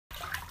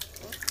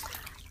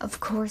Of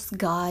course,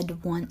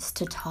 God wants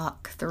to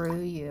talk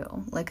through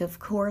you. Like, of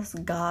course,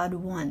 God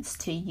wants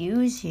to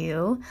use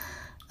you.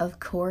 Of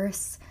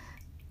course,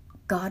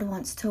 God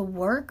wants to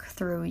work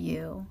through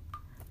you.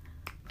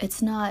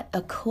 It's not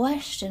a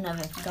question of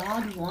if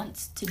God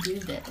wants to do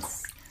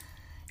this.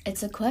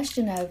 It's a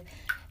question of,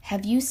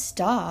 have you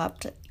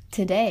stopped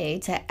today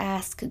to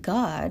ask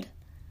God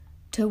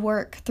to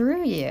work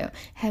through you?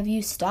 Have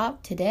you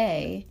stopped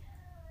today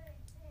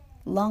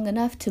long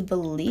enough to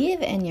believe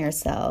in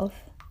yourself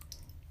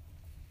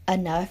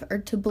enough, or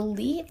to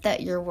believe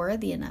that you're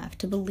worthy enough,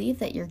 to believe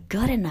that you're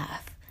good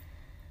enough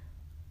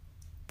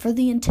for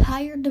the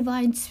entire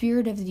divine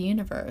spirit of the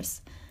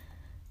universe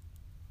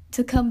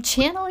to come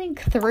channeling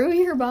through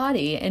your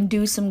body and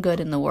do some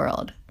good in the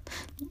world?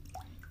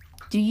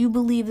 Do you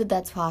believe that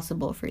that's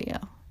possible for you?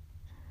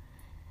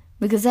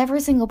 Because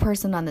every single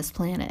person on this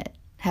planet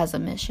has a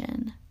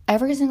mission.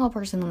 Every single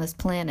person on this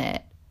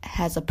planet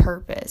has a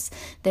purpose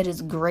that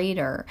is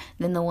greater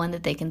than the one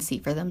that they can see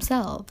for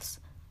themselves.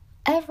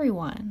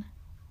 Everyone.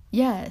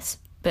 Yes,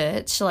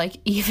 bitch, like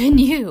even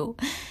you.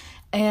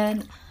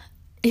 And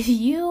if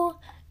you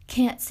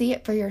can't see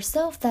it for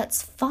yourself,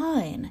 that's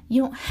fine.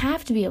 You don't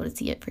have to be able to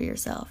see it for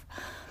yourself.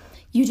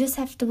 You just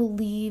have to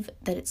believe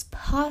that it's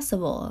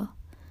possible,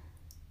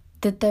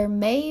 that there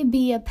may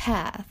be a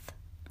path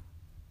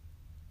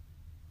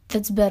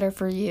that's better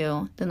for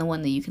you than the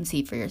one that you can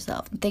see for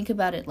yourself. Think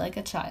about it like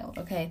a child,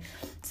 okay?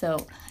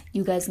 So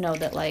you guys know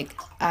that, like,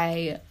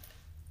 I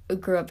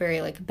grew up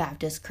very, like,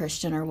 Baptist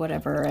Christian or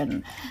whatever,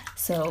 and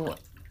so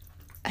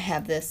I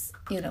have this,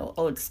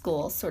 old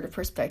school sort of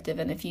perspective.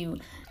 And if you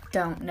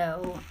don't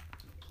know,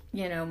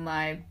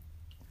 my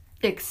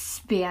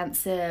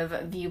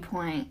expansive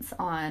viewpoints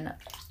on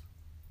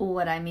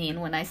what I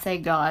mean when I say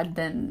God,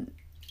 then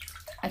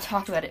I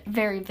talk about it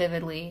very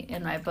vividly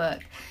in my book.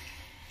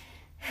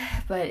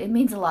 But it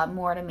means a lot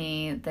more to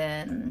me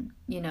than,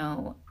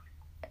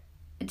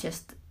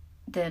 just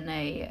than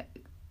a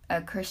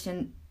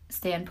Christian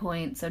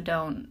standpoint. So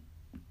don't,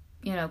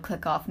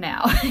 click off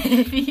now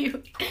because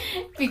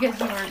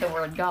you heard the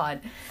word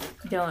God.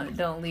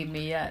 Don't leave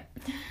me yet.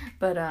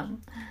 But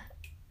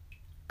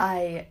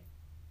I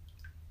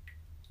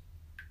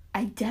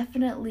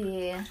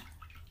definitely,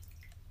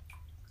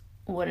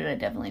 what did I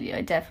definitely do?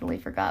 I definitely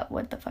forgot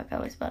what the fuck I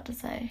was about to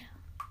say.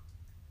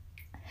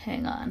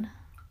 Hang on.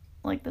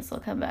 Like, this will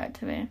come back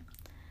to me.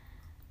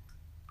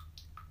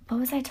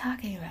 What was I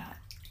talking about?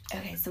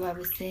 Okay, so I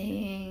was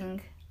saying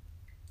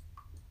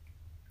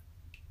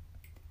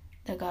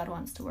that God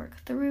wants to work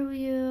through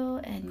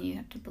you and you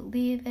have to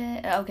believe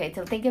it. Okay,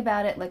 so think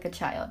about it like a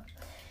child.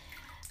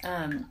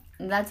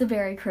 That's a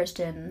very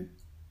Christian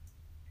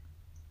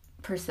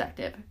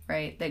perspective,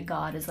 right? That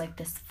God is like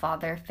this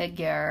father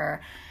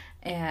figure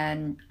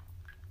and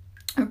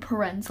a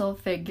parental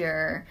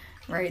figure,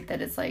 right?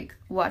 That is like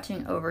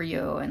watching over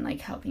you and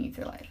like helping you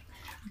through life.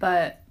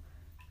 But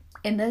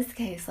in this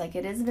case, like,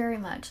 it is very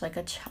much like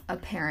a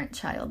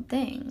parent-child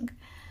thing.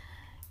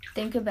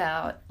 Think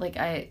about, like,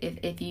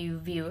 if you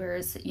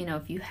viewers,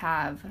 if you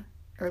have,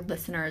 or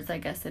listeners, I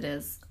guess it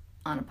is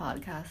on a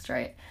podcast,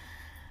 right?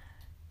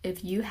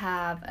 If you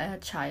have a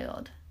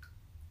child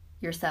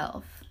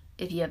yourself,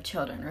 if you have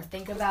children, or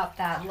think about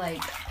that,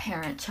 like,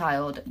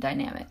 parent-child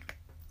dynamic.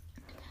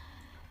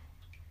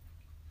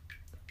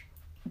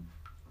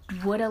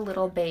 Would a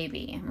little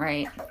baby,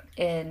 right,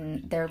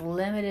 in their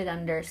limited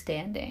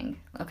understanding,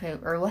 okay,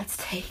 or let's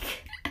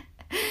take,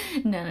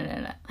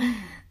 no.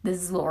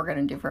 This is what we're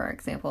going to do for our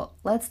example.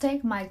 Let's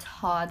take my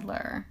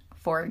toddler,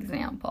 for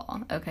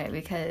example, okay,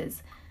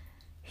 because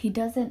he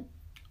doesn't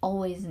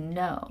always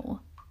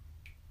know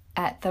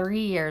at 3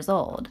 years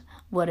old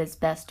what is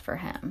best for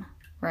him,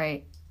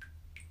 right?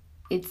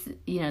 It's,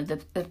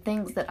 the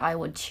things that I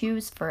would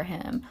choose for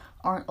him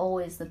aren't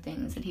always the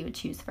things that he would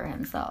choose for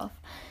himself,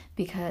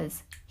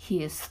 because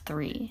he is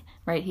 3,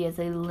 right? He has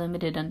a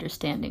limited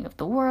understanding of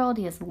the world.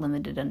 He has a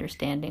limited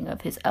understanding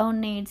of his own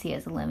needs. He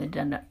has a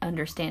limited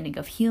understanding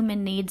of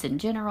human needs in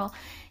general.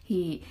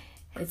 He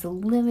has a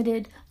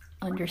limited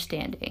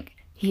understanding.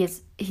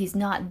 He's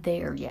not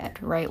there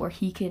yet, right? Where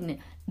he can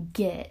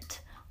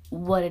get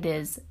what it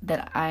is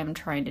that I'm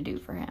trying to do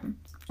for him,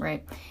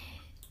 right?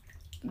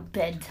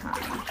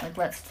 Bedtime. Like,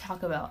 let's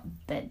talk about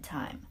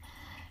bedtime,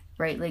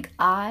 right? Like,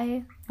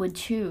 I would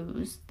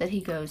choose that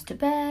he goes to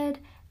bed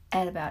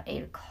at about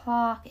 8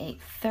 o'clock,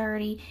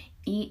 8:30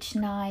 each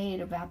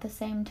night, about the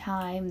same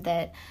time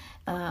that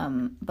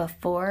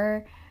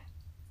before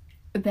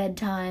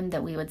bedtime,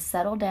 that we would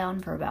settle down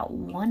for about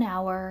 1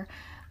 hour,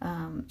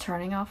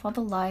 turning off all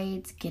the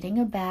lights, getting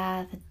a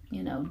bath,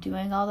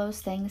 doing all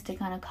those things to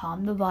kind of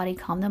calm the body,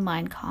 calm the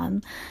mind,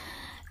 calm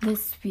the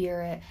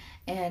spirit,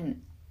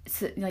 and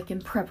so, like,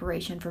 in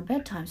preparation for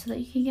bedtime, so that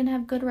he can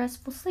have good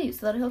restful sleep,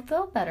 so that he'll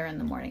feel better in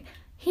the morning.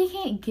 He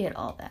can't get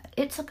all that.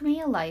 It took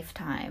me a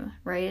lifetime,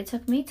 right? It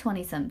took me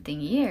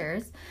 20-something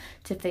years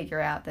to figure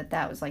out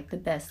that was, like, the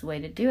best way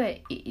to do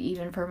it,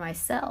 even for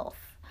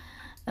myself.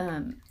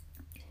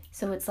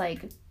 So it's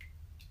like,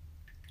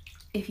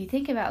 if you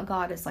think about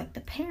God as, like,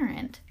 the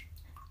parent,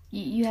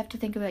 you have to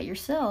think about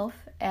yourself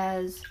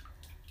as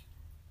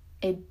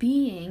a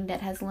being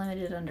that has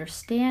limited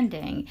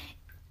understanding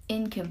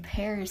in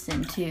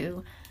comparison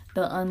to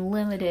the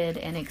unlimited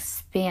and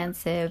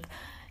expansive,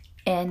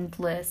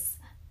 endless,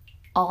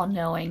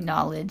 all-knowing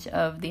knowledge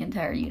of the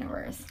entire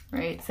universe,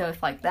 right? So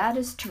if like that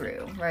is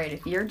true, right?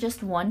 If you're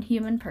just one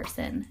human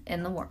person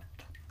in the world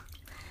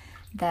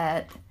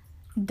that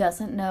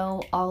doesn't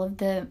know all of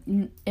the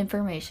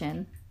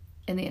information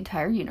in the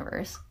entire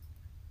universe,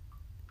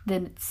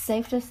 then it's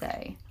safe to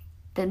say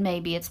that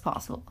maybe it's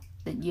possible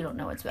that you don't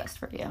know what's best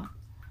for you.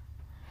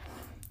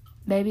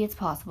 Maybe it's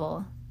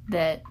possible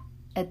that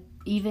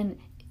even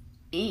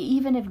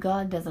if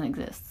God doesn't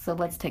exist, so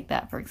let's take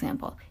that for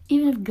example.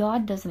 Even if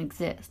God doesn't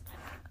exist,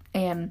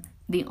 and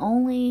the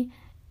only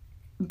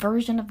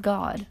version of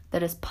God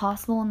that is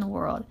possible in the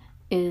world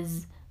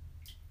is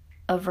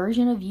a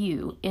version of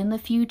you in the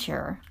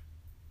future,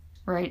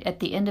 right, at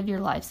the end of your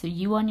life, so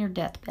you on your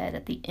deathbed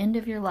at the end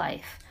of your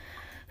life,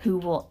 who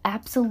will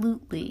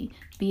absolutely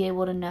be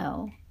able to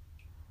know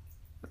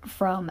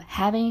from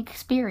having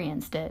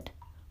experienced it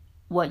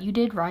what you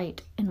did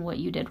right and what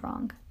you did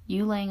wrong.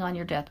 You laying on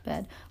your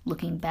deathbed,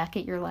 looking back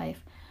at your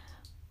life,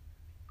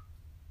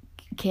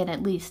 can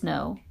at least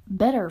know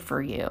better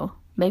for you.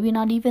 Maybe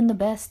not even the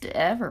best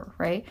ever,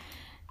 right?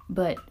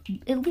 But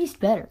at least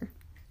better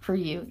for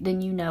you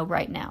than you know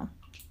right now.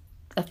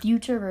 A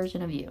future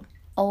version of you.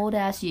 Old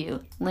ass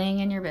you, laying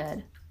in your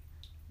bed,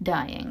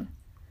 dying,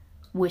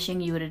 wishing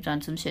you would have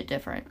done some shit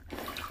different.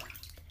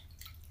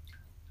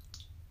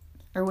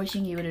 Or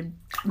wishing you would have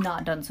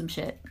not done some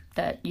shit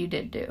that you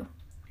did do.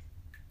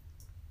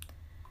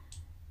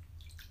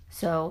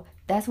 So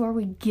that's where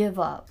we give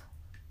up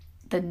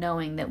the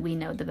knowing that we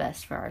know the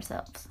best for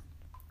ourselves.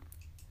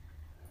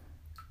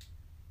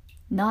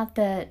 Not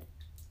that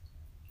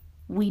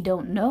we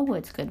don't know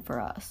what's good for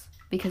us,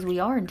 because we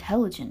are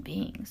intelligent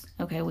beings.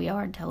 Okay, we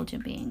are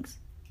intelligent beings.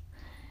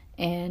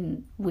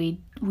 And we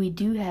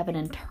do have an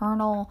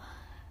internal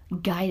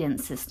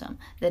guidance system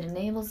that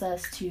enables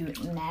us to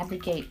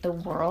navigate the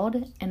world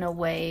in a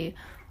way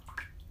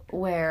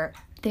where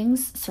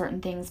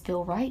certain things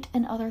feel right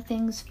and other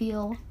things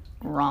feel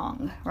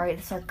wrong, right?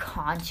 It's our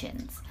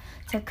conscience.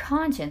 It's our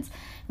conscience.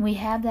 And we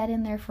have that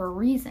in there for a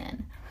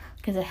reason,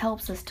 because it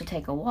helps us to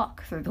take a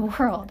walk through the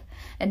world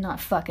and not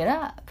fuck it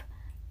up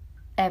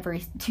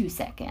every 2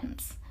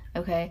 seconds.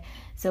 Okay?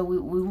 So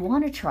we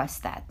want to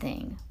trust that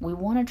thing. We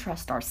want to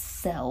trust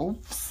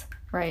ourselves,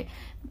 right?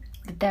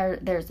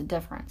 But there's a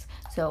difference.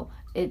 So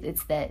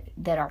it's that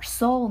our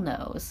soul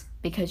knows,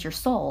 because your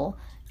soul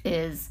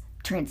is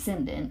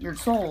transcendent. Your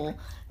soul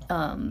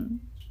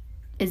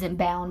isn't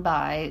bound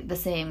by the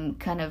same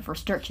kind of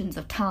restrictions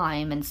of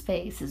time and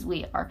space as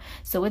we are.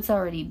 So it's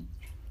already,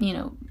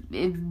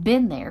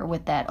 been there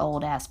with that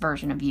old ass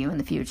version of you in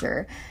the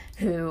future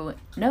who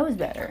knows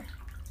better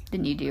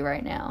than you do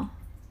right now.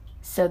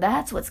 So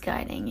that's what's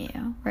guiding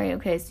you, right?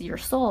 Okay, so your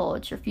soul,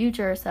 it's your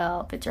future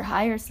self, it's your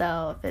higher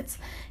self, it's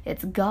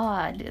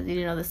God.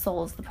 The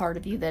soul is the part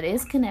of you that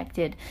is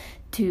connected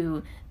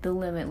to the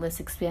limitless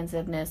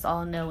expansiveness,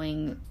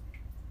 all-knowing,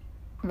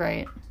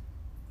 right,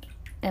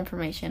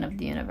 information of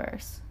the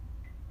universe.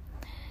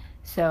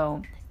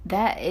 So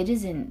that it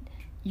isn't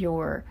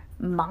your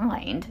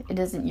mind, it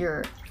isn't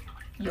your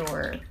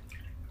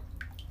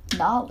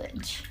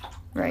knowledge,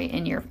 right,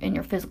 in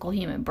your physical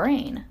human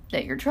brain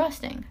that you're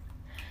trusting.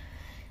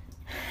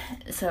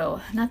 So,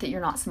 not that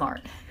you're not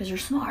smart, because you're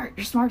smart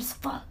as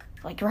fuck,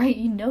 like, right,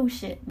 you know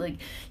shit, like,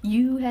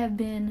 you have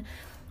been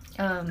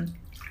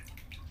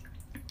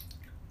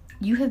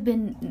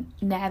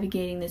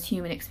navigating this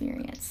human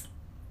experience,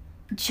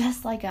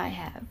 just like I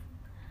have,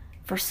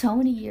 for so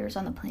many years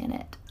on the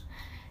planet,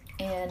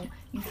 and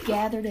you've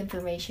gathered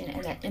information,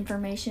 and that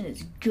information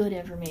is good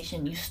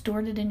information. You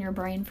stored it in your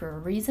brain for a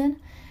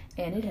reason,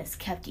 and it has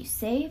kept you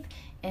safe,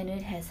 and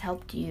it has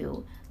helped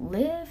you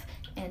live,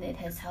 and it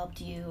has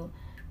helped you,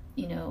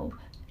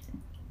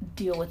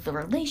 deal with the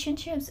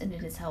relationships, and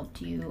it has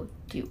helped you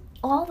do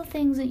all the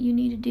things that you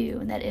need to do,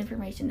 and that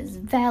information is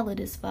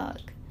valid as fuck.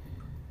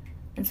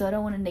 And so I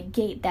don't want to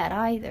negate that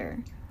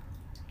either.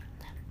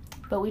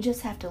 But we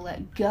just have to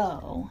let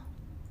go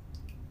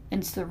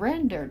and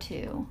surrender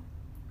to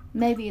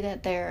maybe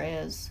that there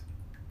is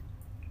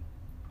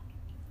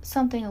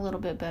something a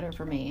little bit better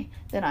for me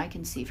than I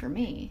can see for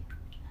me.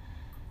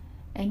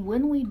 And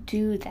when we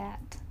do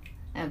that,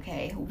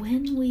 okay,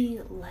 when we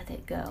let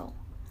it go,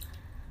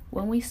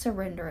 when we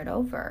surrender it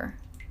over,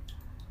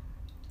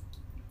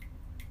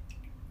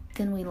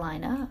 then we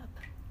line up.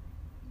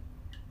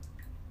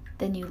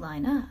 Then you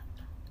line up,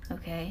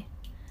 okay?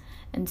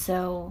 And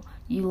so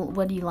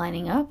what are you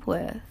lining up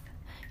with?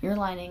 You're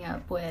lining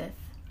up with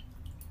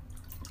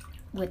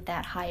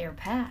that higher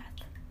path.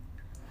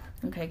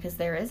 Okay, because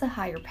there is a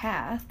higher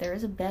path. There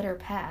is a better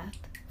path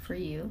for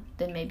you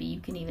than maybe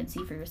you can even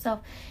see for yourself.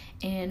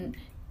 And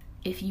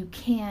if you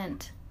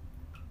can't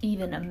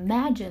even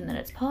imagine that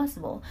it's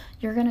possible,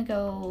 you're going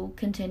to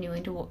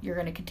continue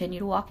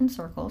to walk in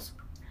circles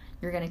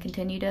You're going to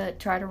continue to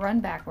try to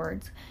run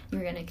backwards.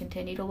 You're going to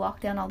continue to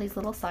walk down all these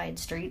little side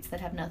streets that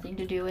have nothing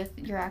to do with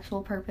your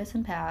actual purpose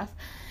and path.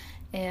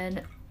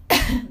 And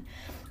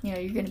you know,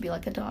 you're going to be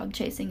like a dog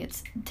chasing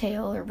its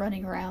tail or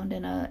running around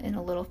in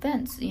a little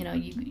fence. You know,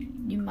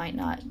 you might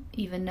not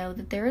even know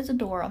that there is a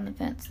door on the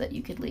fence that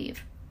you could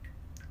leave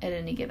at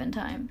any given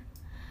time.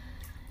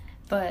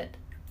 But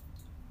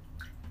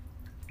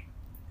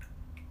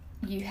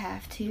you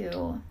have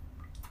to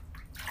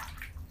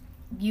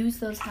use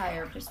those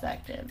higher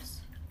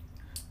perspectives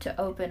to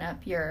open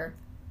up your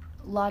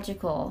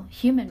logical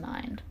human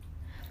mind.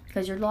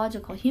 Because your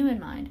logical human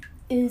mind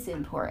is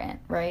important,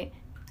 right?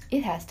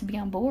 It has to be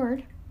on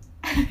board,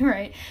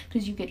 right?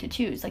 Because you get to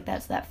choose. Like,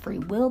 that's that free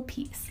will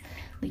piece.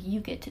 Like,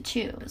 you get to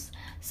choose.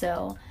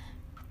 So,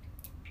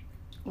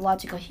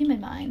 logical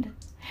human mind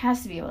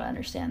has to be able to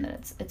understand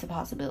that it's a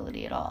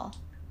possibility at all.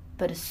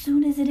 But as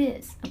soon as it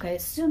is, okay,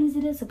 as soon as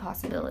it is a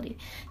possibility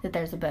that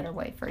there's a better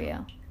way for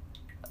you,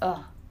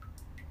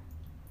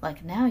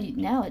 like now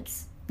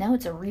it's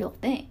a real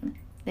thing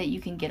that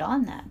you can get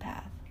on that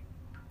path.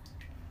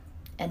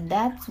 And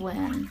that's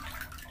when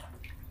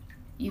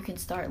you can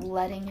start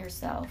letting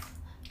yourself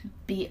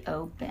be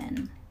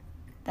open.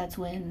 That's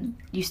when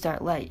you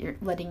start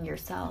letting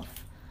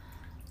yourself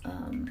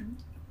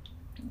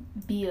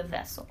be a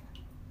vessel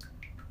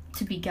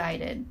to be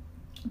guided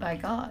by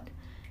God.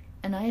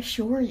 And I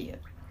assure you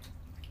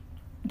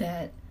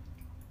that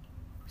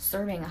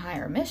serving a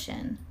higher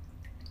mission,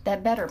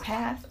 that better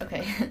path,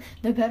 okay,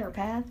 the better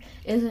path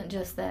isn't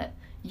just that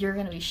you're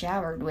going to be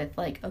showered with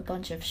like a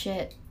bunch of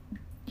shit,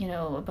 you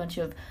know, a bunch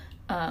of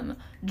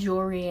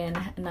jewelry and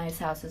nice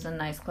houses and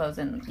nice clothes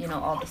and, you know,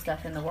 all the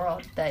stuff in the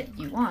world that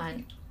you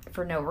want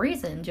for no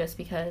reason, just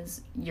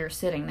because you're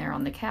sitting there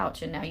on the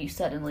couch and now you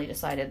suddenly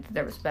decided that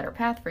there was a better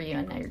path for you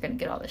and now you're going to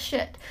get all this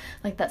shit.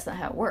 Like, that's not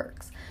how it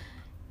works.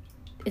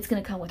 It's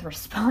going to come with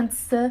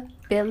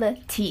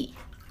responsibility.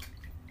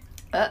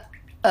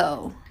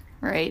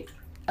 Right?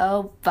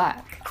 Oh,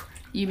 fuck.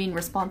 You mean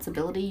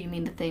responsibility? You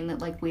mean the thing that,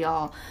 like, we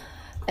all,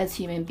 as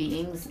human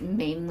beings,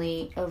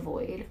 mainly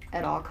avoid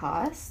at all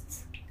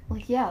costs?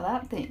 Like, yeah,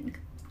 that thing.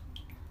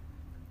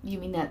 You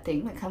mean that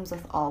thing that comes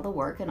with all the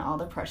work and all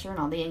the pressure and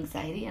all the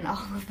anxiety and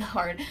all of the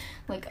hard,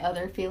 like,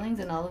 other feelings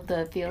and all of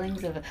the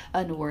feelings of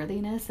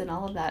unworthiness and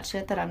all of that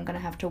shit that I'm going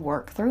to have to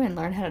work through and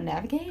learn how to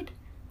navigate?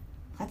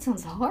 That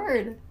sounds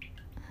hard.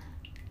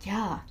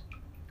 Yeah.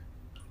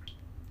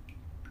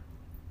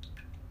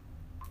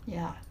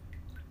 Yeah.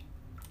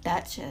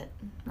 That shit.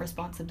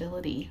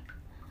 Responsibility.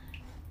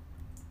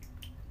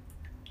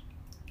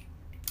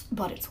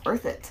 But it's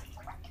worth it.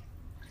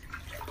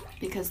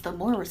 Because the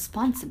more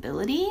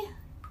responsibility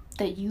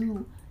that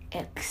you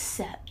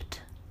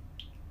accept,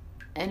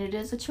 and it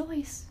is a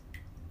choice,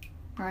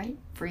 right?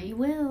 Free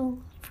will.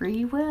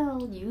 Free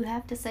will. You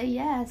have to say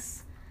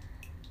yes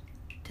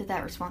to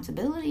that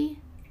responsibility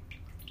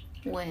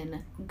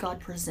when God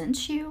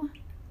presents you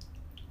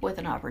with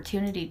an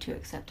opportunity to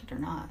accept it or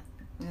not.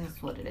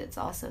 That's what it is.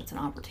 Also, it's an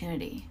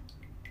opportunity.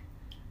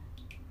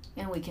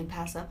 And we can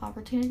pass up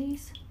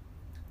opportunities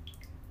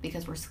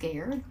because we're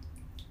scared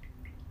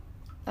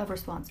of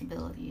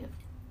responsibility, of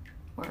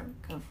work,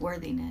 of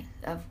worthiness,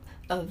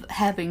 of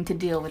having to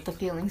deal with the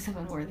feelings of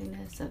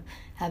unworthiness, of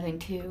having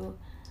to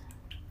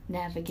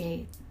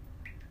navigate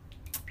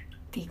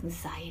the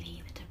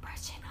anxiety, the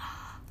depression.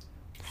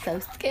 So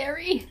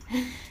scary.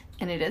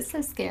 And it is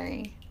so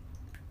scary.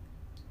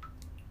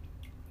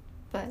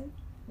 But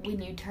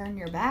when you turn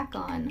your back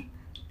on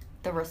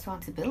the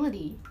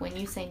responsibility, when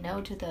you say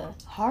no to the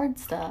hard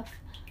stuff,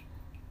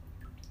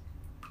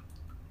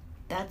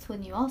 that's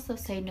when you also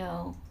say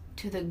no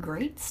to the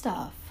great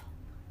stuff.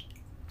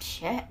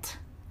 Shit.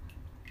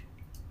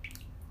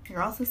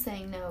 You're also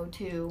saying no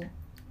to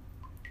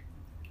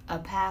a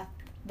path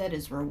that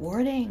is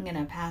rewarding and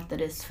a path that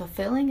is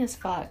fulfilling as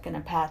fuck and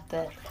a path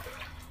that,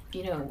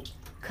 you know,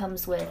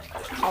 comes with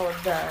all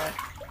of the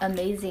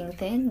amazing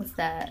things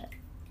that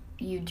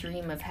you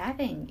dream of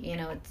having. You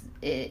know,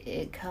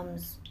 it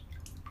comes,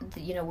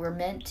 you know, we're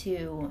meant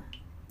to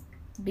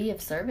be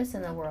of service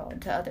in the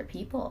world to other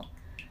people.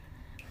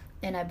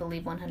 And I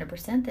believe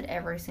 100% that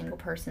every single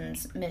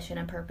person's mission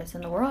and purpose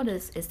in the world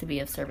is to be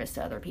of service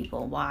to other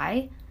people.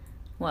 Why?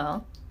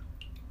 Well,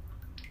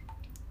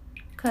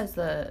 because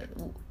the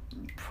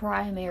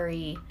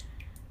primary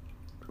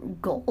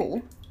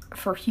goal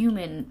for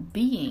human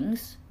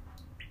beings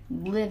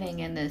living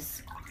in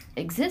this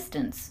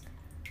existence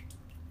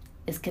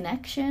is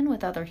connection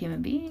with other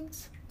human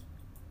beings.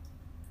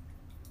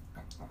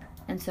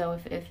 And so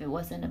if it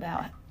wasn't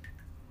about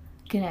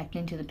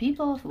connecting to the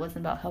people, if it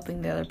wasn't about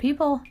helping the other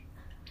people,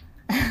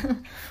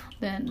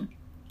 then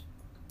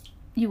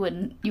you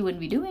wouldn't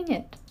be doing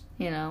it.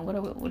 You know,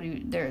 what do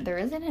you, there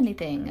isn't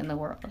anything in the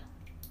world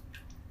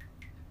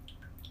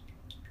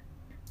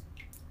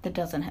that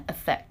doesn't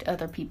affect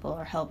other people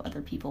or help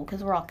other people,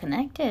 because we're all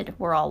connected.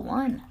 We're all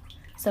one.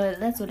 So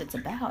that's what it's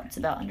about. It's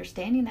about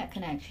understanding that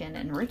connection,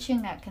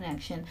 enriching that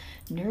connection,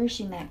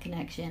 nourishing that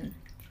connection,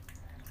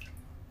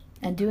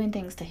 and doing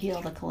things to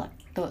heal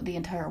the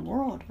entire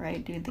world,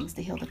 right? Doing things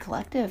to heal the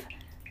collective.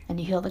 And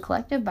you heal the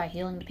collective by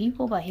healing the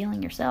people, by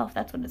healing yourself.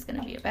 That's what it's going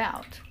to be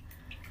about.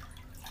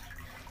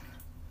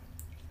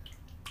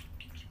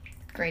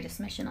 Greatest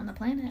mission on the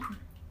planet.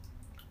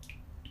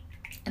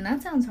 And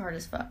that sounds hard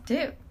as fuck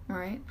too,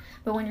 right?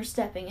 But when you're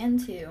stepping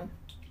into,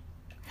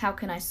 how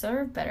can I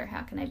serve better?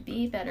 How can I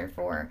be better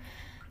for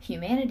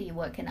humanity?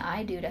 What can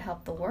I do to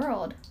help the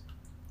world?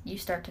 You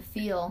start to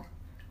feel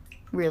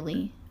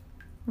really,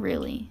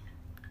 really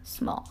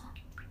small.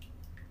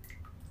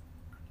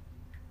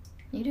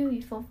 You do.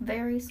 You feel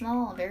very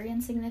small, very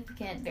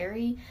insignificant,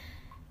 very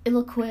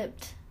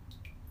ill-equipped,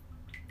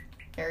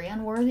 very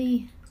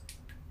unworthy.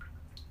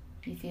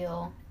 You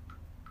feel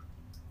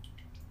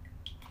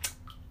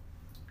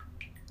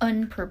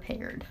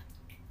unprepared.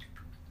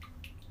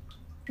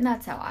 And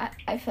that's how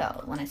I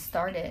felt when I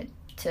started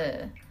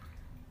to,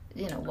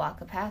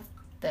 walk a path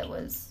that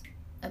was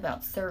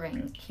about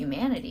serving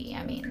humanity.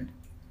 I mean,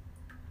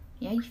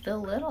 yeah, you feel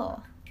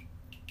little.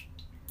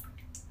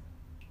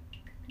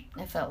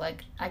 I felt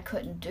like I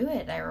couldn't do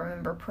it. I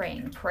remember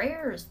praying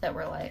prayers that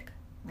were like,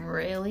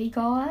 really,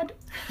 God?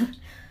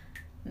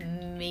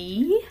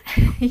 Me?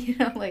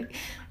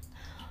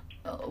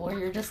 Where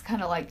you're just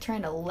kind of like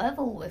trying to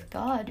level with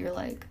God. You're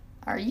like,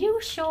 are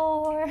you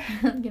sure?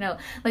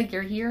 Like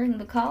you're hearing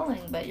the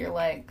calling, but you're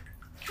like,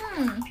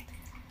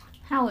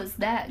 how is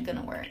that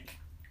gonna work?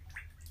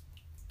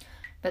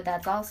 But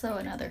that's also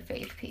another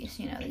faith piece,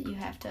 that you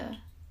have to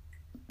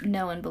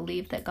know and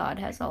believe that God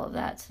has all of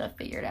that stuff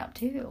figured out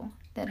too.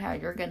 That how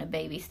you're gonna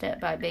baby step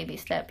by baby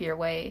step your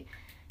way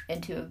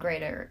into a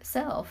greater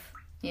self,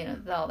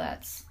 that all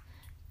that's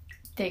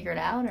figured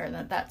out,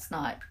 or that's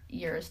not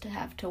yours to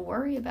have to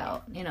worry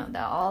about, that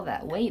all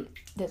that weight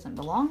doesn't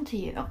belong to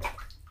you.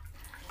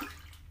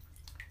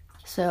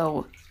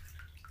 So,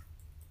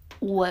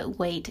 what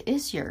weight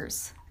is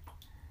yours?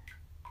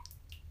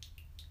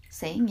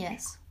 Saying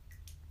yes.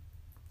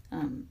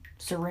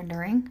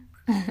 Surrendering.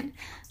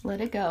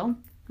 Let it go,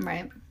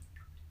 right?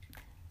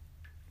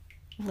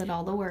 Let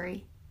all the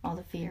worry, all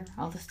the fear,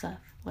 all the stuff,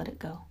 let it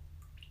go.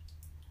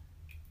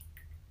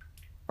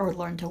 Or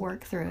learn to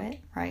work through it,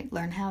 right?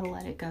 Learn how to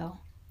let it go.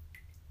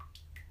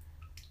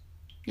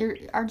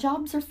 Our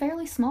jobs are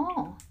fairly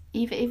small,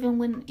 even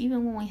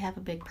when we have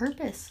a big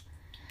purpose.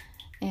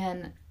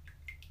 And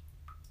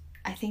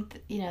I think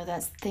that,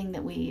 that's the thing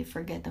that we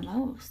forget the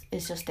most,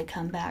 is just to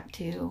come back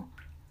to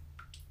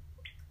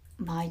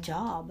my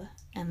job.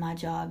 And my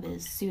job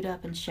is suit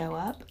up and show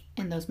up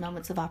in those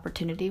moments of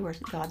opportunity where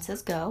God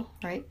says go,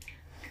 right?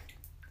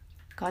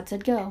 God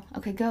said go.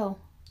 Okay, go.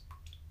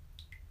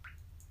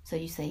 So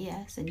you say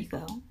yes and you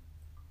go.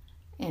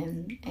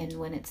 And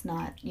when it's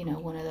not,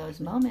 one of those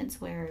moments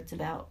where it's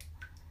about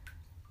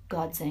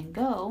God saying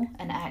go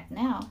and act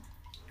now,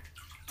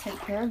 take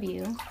care of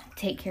you,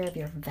 take care of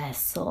your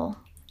vessel,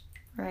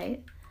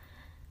 right?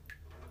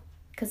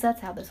 Because that's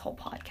how this whole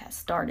podcast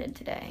started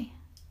today,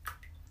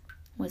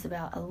 was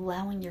about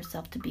allowing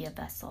yourself to be a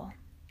vessel,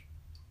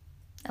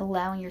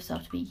 allowing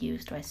yourself to be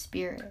used by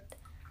Spirit.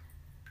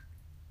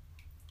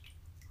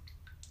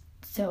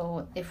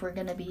 So if we're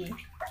going to be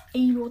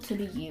able to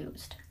be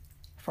used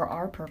for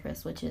our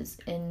purpose, which is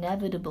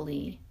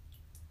inevitably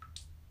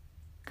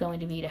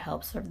going to be to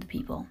help serve the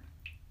people,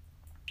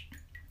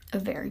 a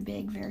very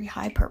big, very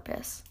high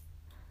purpose,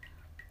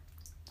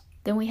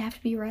 then we have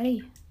to be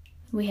ready.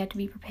 We have to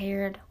be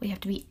prepared. We have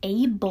to be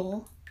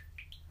able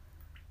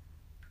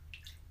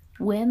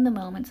when the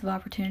moments of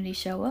opportunity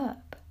show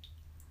up.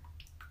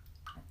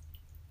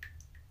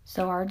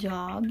 So our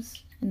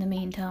jobs, in the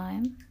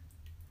meantime,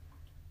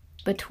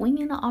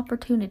 between the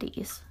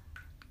opportunities,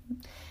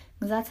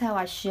 because that's how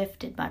I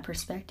shifted my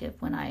perspective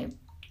when I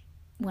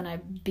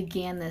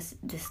began this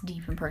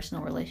deep and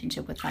personal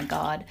relationship with my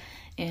God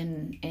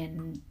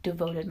and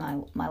devoted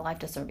my life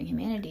to serving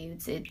humanity.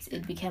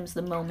 It becomes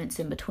the moments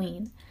in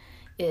between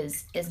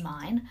is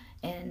mine,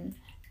 and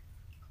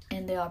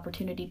the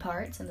opportunity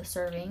parts and the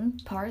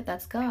serving part,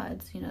 that's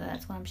God's.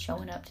 That's when I'm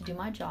showing up to do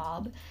my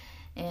job.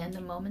 And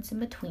the moments in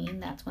between,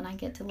 that's when I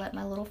get to let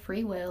my little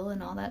free will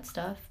and all that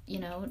stuff,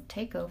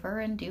 take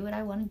over and do what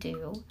I want to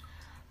do.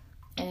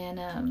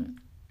 And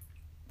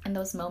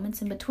those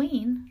moments in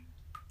between,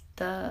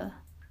 the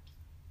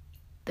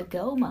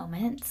go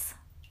moments,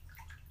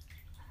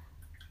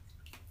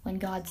 when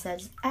God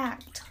says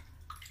act,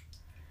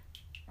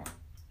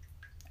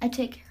 I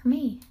take care of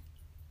me.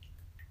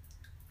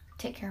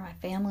 Take care of my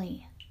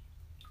family.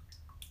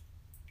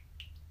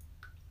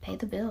 Pay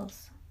the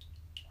bills.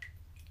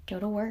 Go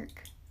to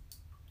work.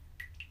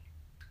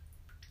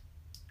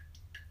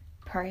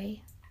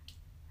 Pray.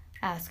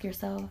 Ask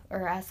yourself,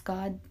 or ask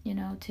God,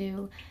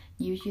 to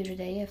use you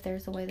today if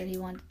there's a way that He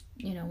wants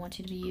you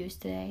to be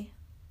used today.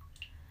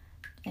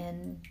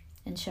 And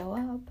show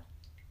up.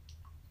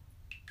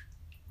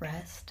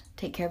 Rest.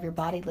 Take care of your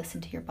body. Listen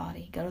to your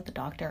body. Go to the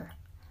doctor.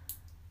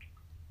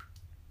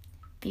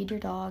 Feed your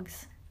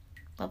dogs.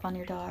 Love on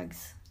your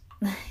dogs.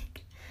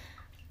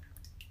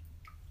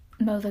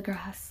 Mow the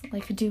grass.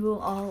 Do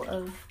all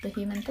of the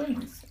human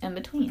things in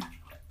between.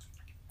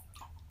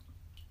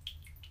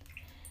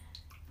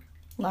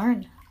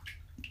 Learn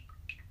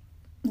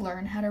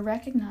how to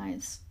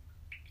recognize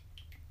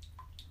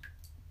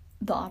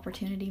the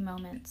opportunity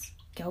moments.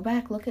 Go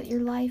back, look at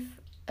your life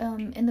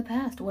in the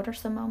past. What are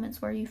some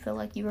moments where you feel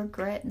like you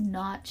regret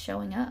not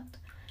showing up?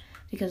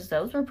 Because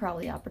those were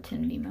probably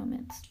opportunity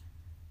moments.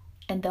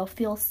 And they'll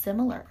feel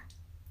similar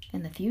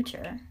in the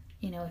future.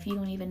 If you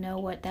don't even know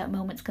what that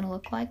moment's going to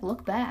look like,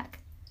 look back.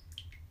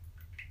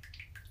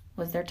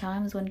 Was there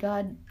times when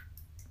God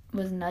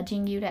was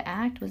nudging you to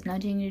act, was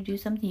nudging you to do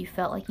something, you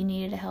felt like you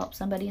needed to help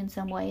somebody in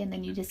some way, and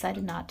then you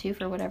decided not to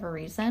for whatever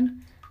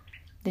reason?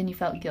 Then you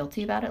felt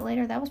guilty about it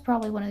later? That was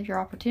probably one of your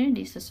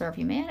opportunities to serve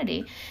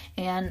humanity,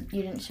 and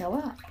you didn't show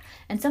up.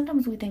 And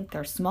sometimes we think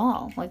they're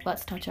small. Like,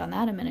 let's touch on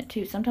that a minute,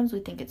 too. Sometimes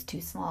we think it's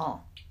too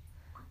small.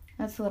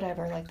 That's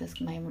whatever. Like,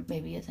 this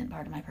maybe isn't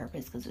part of my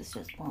purpose because it's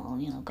just,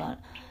 God,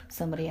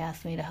 somebody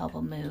asked me to help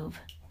them move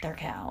their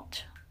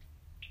couch.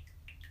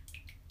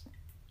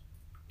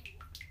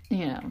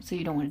 So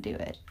you don't want to do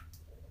it.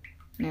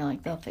 And you're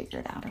like, they'll figure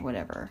it out or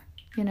whatever,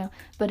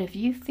 But if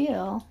you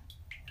feel,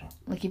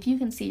 like, if you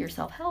can see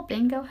yourself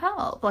helping, go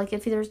help. Like,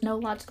 if there's no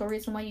logical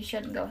reason why you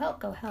shouldn't go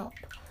help, go help.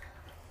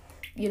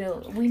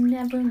 We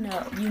never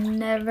know. You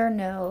never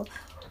know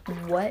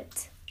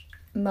what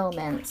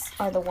moments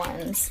are the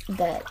ones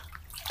that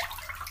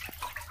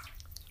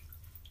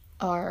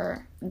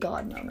are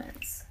God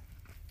moments.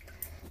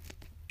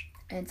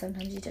 And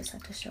sometimes you just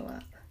have to show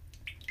up.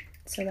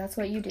 So that's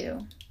what you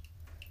do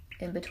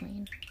in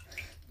between.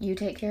 You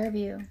take care of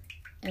you.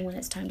 And when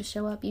it's time to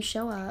show up, you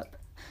show up.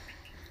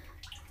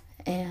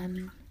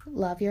 And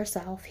love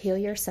yourself, heal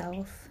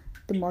yourself.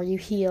 The more you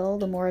heal,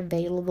 the more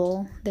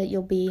available that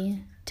you'll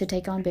be to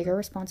take on bigger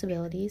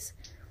responsibilities.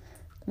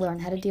 Learn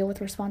how to deal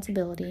with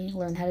responsibility.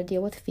 Learn how to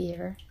deal with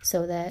fear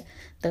so that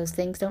those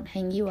things don't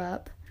hang you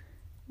up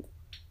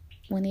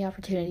when the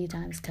opportunity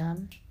times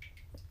come.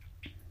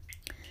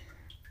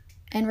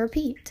 And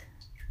repeat.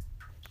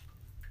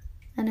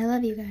 And I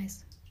love you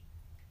guys.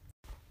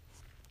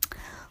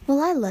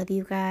 Well, I love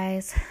you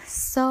guys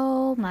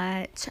so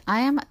much. I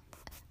am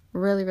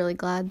really, really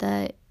glad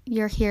that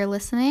you're here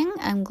listening.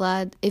 I'm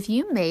glad if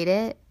you made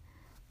it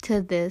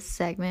to this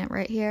segment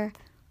right here.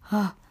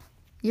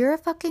 You're a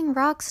fucking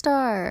rock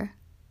star.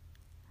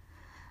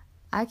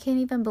 I can't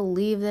even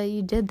believe that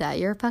you did that.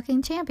 You're a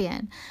fucking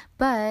champion.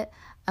 But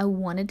I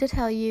wanted to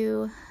tell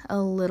you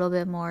a little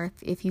bit more.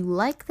 If you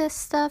like this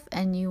stuff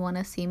and you want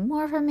to see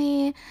more from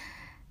me,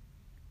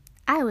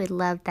 I would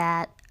love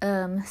that.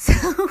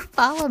 So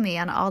follow me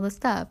on all the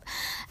stuff.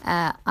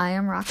 I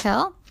am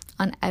Raquel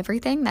on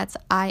everything. That's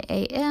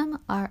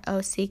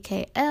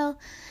IAMROCKL.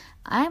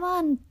 I'm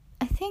on,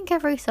 I think,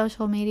 every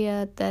social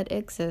media that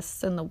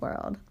exists in the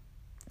world.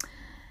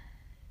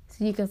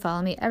 So you can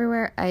follow me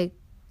everywhere. I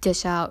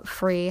dish out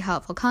free,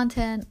 helpful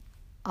content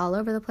all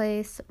over the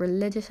place,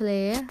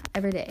 religiously,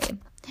 every day.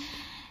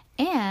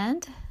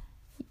 And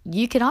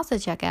you can also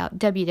check out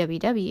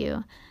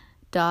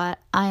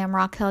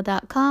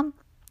www.iamraquel.com.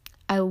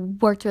 I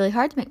worked really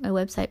hard to make my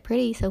website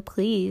pretty, so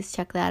please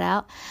check that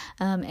out.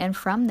 And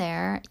from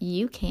there,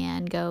 you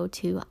can go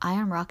to I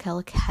Am Raquel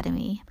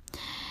Academy.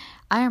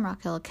 I Am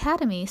Raquel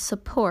Academy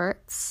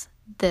supports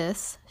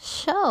this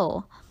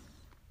show.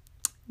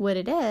 What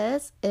it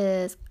is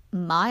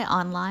my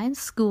online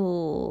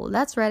school.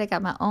 That's right, I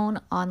got my own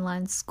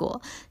online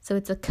school. So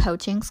it's a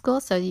coaching school,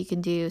 so you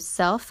can do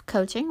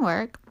self-coaching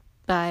work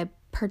by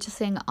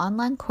purchasing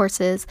online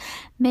courses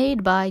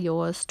made by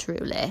yours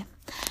truly.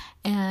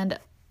 And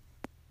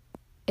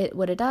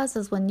what it does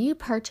is when you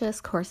purchase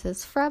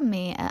courses from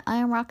me at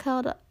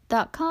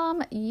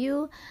iamraquel.com,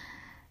 you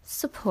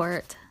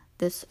support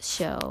this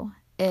show.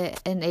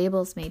 It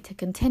enables me to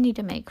continue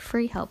to make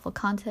free, helpful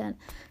content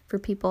for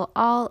people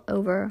all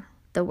over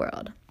the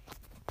world.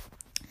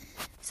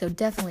 So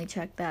definitely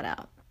check that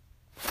out.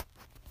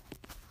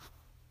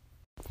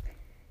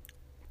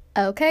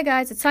 Okay,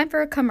 guys, it's time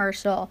for a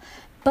commercial.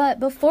 But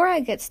before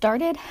I get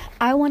started,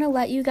 I want to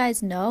let you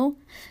guys know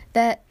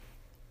that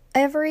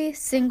every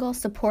single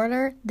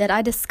supporter that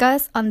I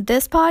discuss on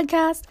this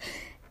podcast,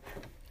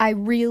 I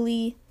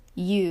really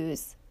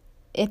use.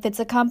 If it's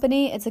a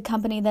company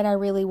that I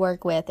really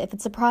work with. If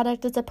it's a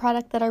product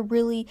that I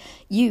really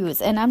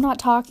use. And I'm not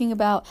talking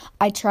about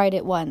I tried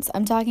it once.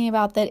 I'm talking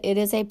about that it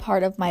is a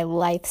part of my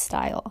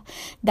lifestyle.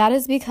 That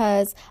is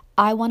because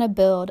I want to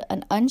build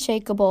an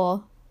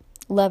unshakable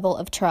level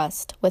of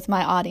trust with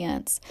my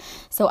audience.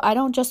 So I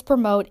don't just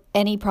promote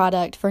any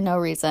product for no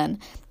reason.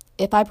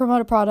 If I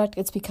promote a product,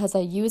 it's because I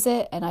use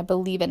it and I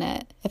believe in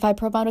it. If I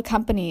promote a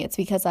company, it's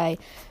because I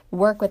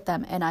work with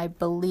them and I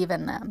believe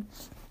in them.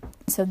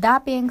 So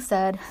that being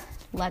said,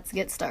 let's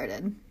get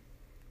started.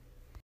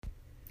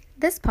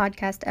 This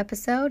podcast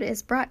episode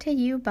is brought to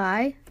you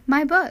by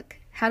my book,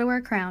 How to Wear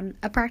a Crown,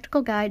 A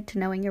Practical Guide to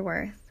Knowing Your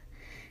Worth.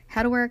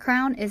 How to Wear a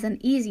Crown is an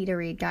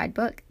easy-to-read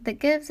guidebook that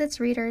gives its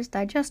readers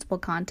digestible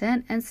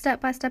content and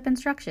step-by-step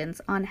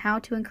instructions on how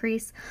to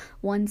increase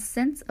one's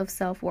sense of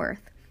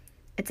self-worth.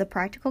 It's a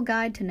practical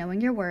guide to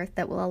knowing your worth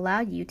that will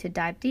allow you to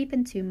dive deep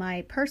into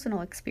my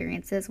personal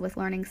experiences with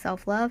learning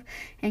self-love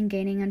and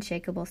gaining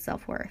unshakable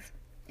self-worth.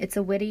 It's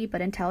a witty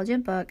but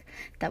intelligent book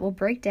that will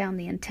break down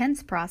the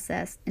intense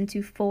process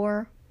into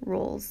 4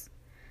 rules.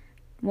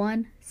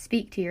 1.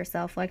 Speak to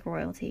yourself like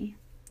royalty.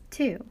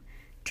 2.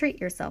 Treat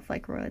yourself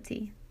like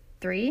royalty.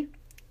 3.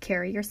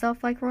 Carry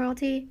yourself like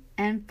royalty.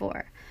 And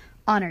 4.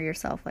 Honor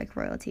yourself like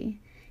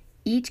royalty.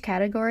 Each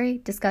category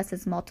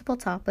discusses multiple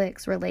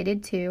topics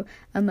related to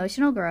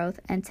emotional growth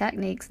and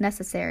techniques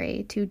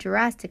necessary to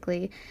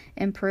drastically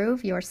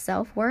improve your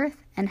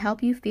self-worth and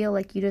help you feel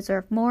like you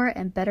deserve more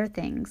and better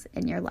things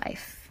in your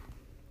life.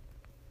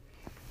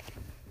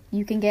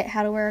 You can get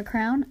How to Wear a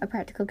Crown, a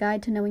practical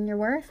guide to knowing your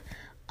worth,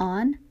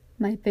 on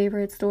my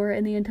favorite store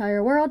in the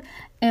entire world,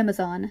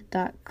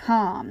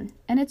 Amazon.com.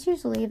 And it's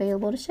usually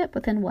available to ship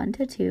within 1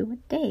 to 2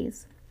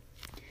 days.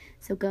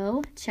 So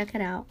go check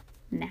it out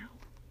now.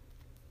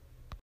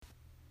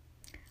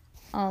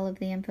 All of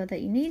the info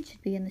that you need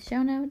should be in the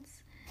show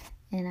notes.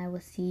 And I will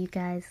see you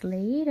guys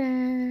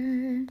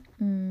later.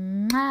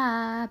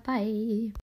 Bye.